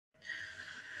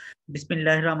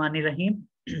Bismillahirrahmanirrahim.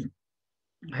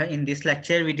 In this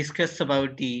lecture, we discuss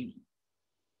about the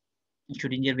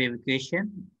Schrödinger wave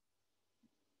equation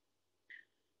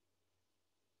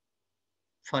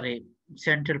for a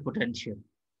central potential.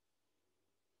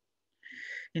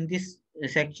 In this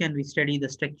section, we study the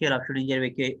structure of Schrödinger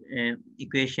wave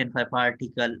equation for a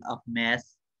particle of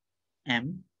mass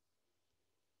m,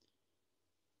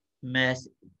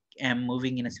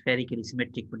 moving in a spherically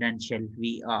symmetric potential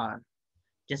Vr,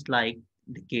 just like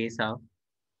the case of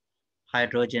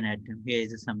hydrogen atom. Here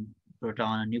is some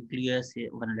proton and nucleus,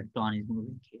 one electron is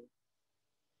moving here.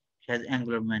 It has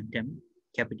angular momentum,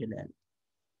 capital L.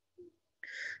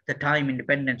 The time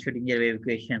independent Schrödinger wave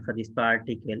equation for this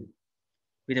particle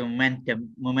with a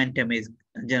momentum is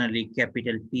generally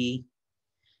capital P,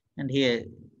 and here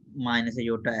minus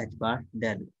iota h bar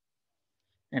del.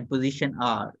 And position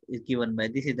R is given by,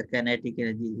 this is the kinetic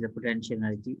energy, is the potential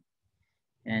energy,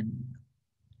 and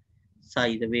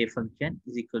psi, the wave function,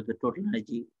 is equal to total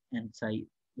energy, and psi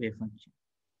wave function.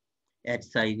 H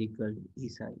psi is equal to E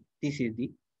psi. This is the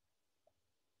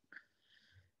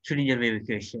Schrödinger wave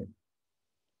equation.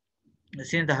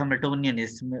 Since the Hamiltonian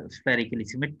is spherically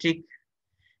symmetric,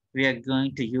 we are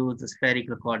going to use the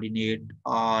spherical coordinate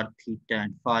r, theta,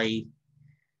 and phi.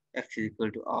 X is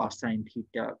equal to r sine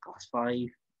theta cos phi,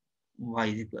 y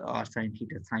is equal to r sine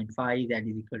theta sine phi, that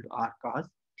is equal to r cos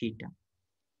theta.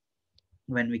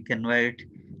 When we convert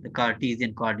the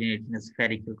Cartesian coordinate in a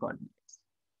spherical coordinates.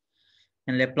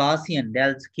 And Laplacian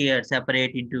del square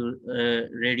separate into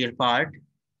radial part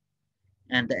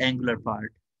and the angular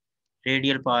part.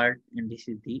 Radial part, and this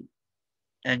is the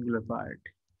angular part.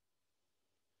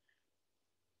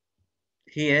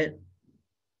 Here,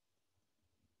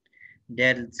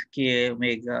 del square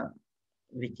omega,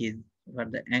 which is for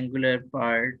the angular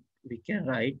part, we can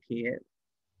write here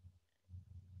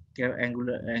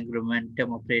angular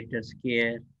momentum operator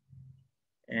square,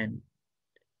 and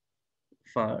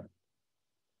for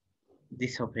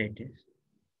this operator.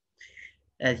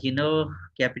 As you know,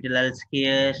 capital L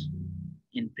square,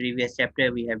 in previous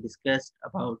chapter we have discussed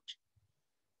about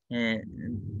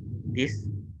this.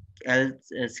 L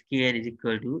square is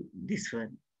equal to this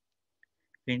one.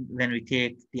 When we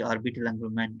take the orbital angular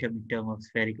momentum in terms of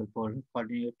spherical polar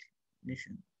coordinate.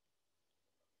 Listen.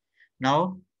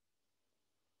 Now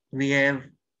we have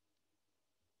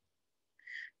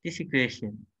this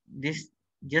equation. This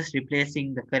just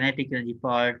replacing the kinetic energy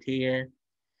part here.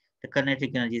 The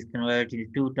kinetic energy is converted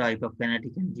into two types of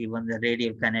kinetic energy. One is the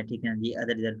radial kinetic energy,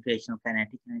 other is the rotational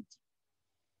kinetic energy.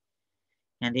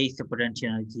 And here is the potential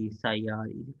energy psi r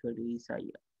is equal to E psi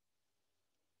r.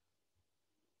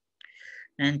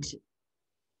 And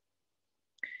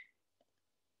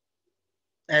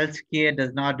L square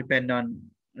does not depend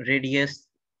on radius,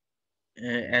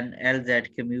 and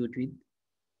Lz commute with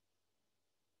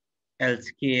L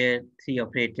square, three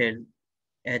operators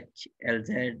H, Lz,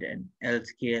 and L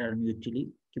square are mutually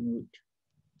commute.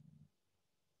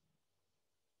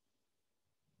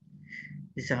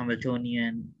 This is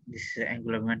Hamiltonian, this is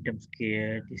angular momentum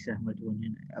square, this is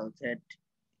Hamiltonian. Lz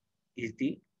is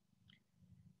the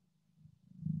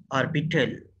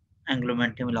orbital angular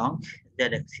momentum along z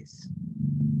axis.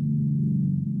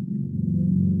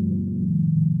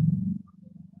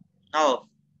 Now,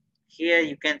 here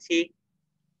you can see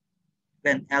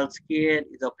when L square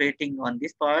is operating on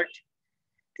this part,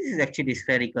 this is actually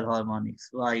spherical harmonics,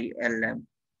 y Lm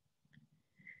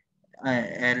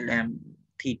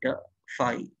theta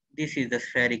phi. This is the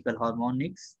spherical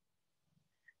harmonics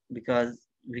because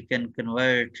we can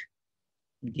convert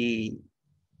the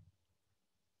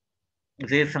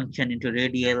wave function into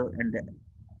radial and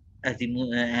as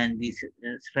and these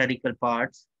spherical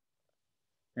parts,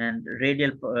 and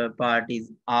radial part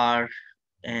is r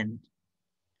and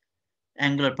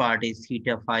angular part is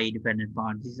theta phi dependent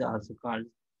part. This is also called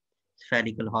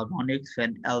spherical harmonics.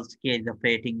 When L square is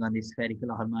operating on the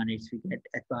spherical harmonics, we get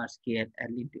h bar square L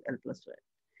into L plus 1.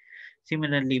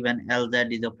 Similarly, when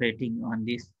Lz is operating on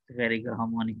this spherical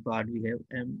harmonic part, we have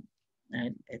m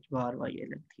and h bar y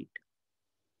L and theta.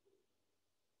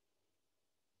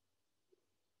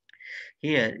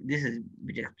 Here, this is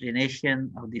the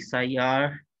explanation of the psi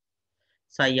r.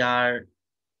 Psi r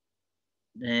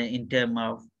in terms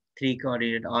of three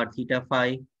coordinate r theta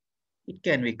phi. It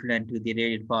can be equivalent to the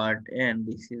radial part, and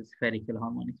this is spherical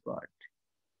harmonics part,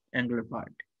 angular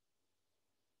part.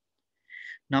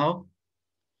 Now,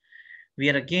 we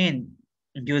are again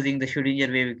using the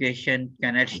Schrödinger wave equation,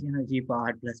 kinetic energy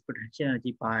part plus potential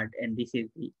energy part, and this is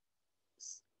the,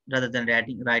 rather than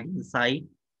writing the psi,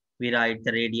 we write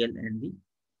the radial and the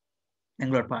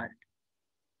angular part.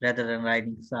 Rather than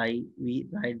writing psi, we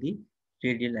write the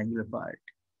radial angular part.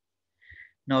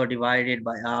 Now divided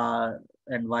by r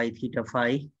and y theta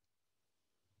phi,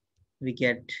 we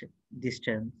get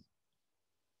distance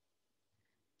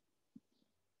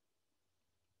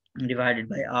divided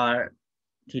by r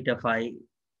theta phi.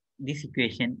 This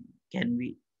equation can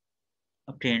be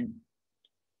obtained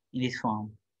in this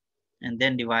form, and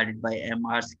then divided by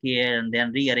mr square, and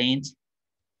then rearrange.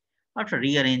 After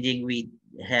rearranging, we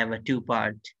have a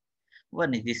two-part.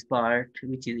 One is this part,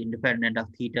 which is independent of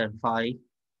theta and phi,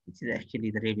 which is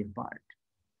actually the radial part.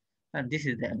 And this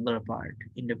is the angular part.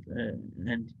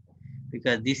 And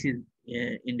because this is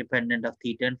independent of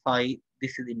theta and phi,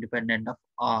 this is independent of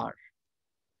r.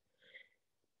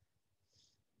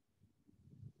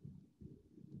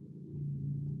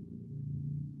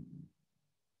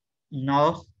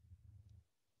 Now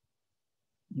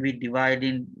we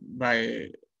dividing by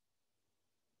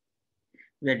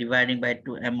we are dividing by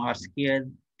 2 mr square.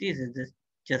 This is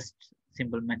just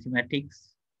simple mathematics,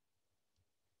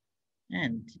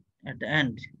 and at the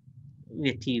end we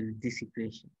achieve this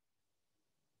equation.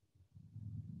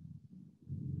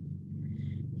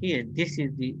 Here, this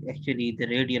is actually the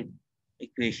radial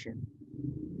equation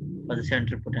for the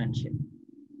central potential,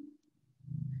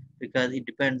 because it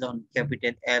depends on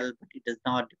capital L, but it does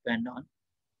not depend on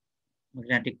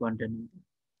magnetic quantum number.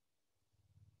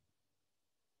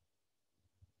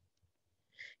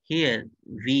 Here,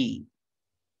 V,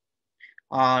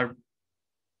 our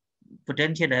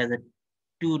potential has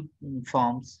two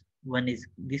forms. One is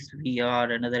this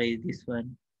VR, another is this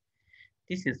one.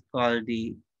 This is called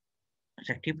the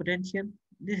attractive potential.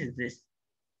 This is this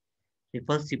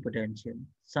repulsive potential.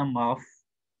 Sum of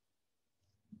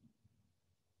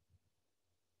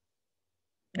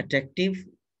attractive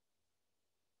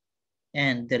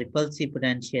and the repulsive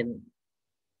potential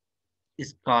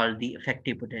is called the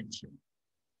effective potential.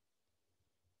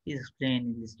 Is explained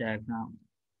in this diagram.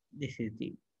 This is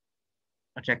the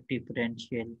attractive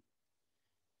potential.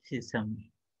 This is some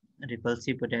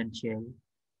repulsive potential,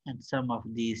 and sum of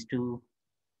these two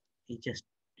is just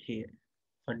here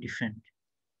for different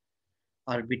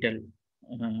orbital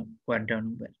quantum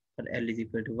number. For L is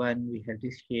equal to 1, we have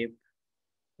this shape.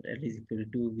 For L is equal to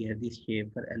 2, we have this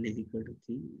shape. For L is equal to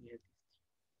 3, we have this.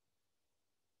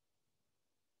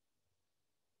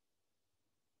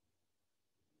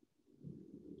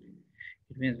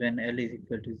 It means when L is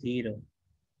equal to 0,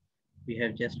 we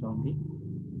have just only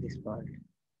this part,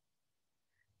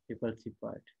 repulsive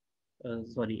part,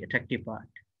 attractive part,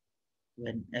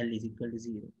 when L is equal to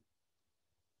 0.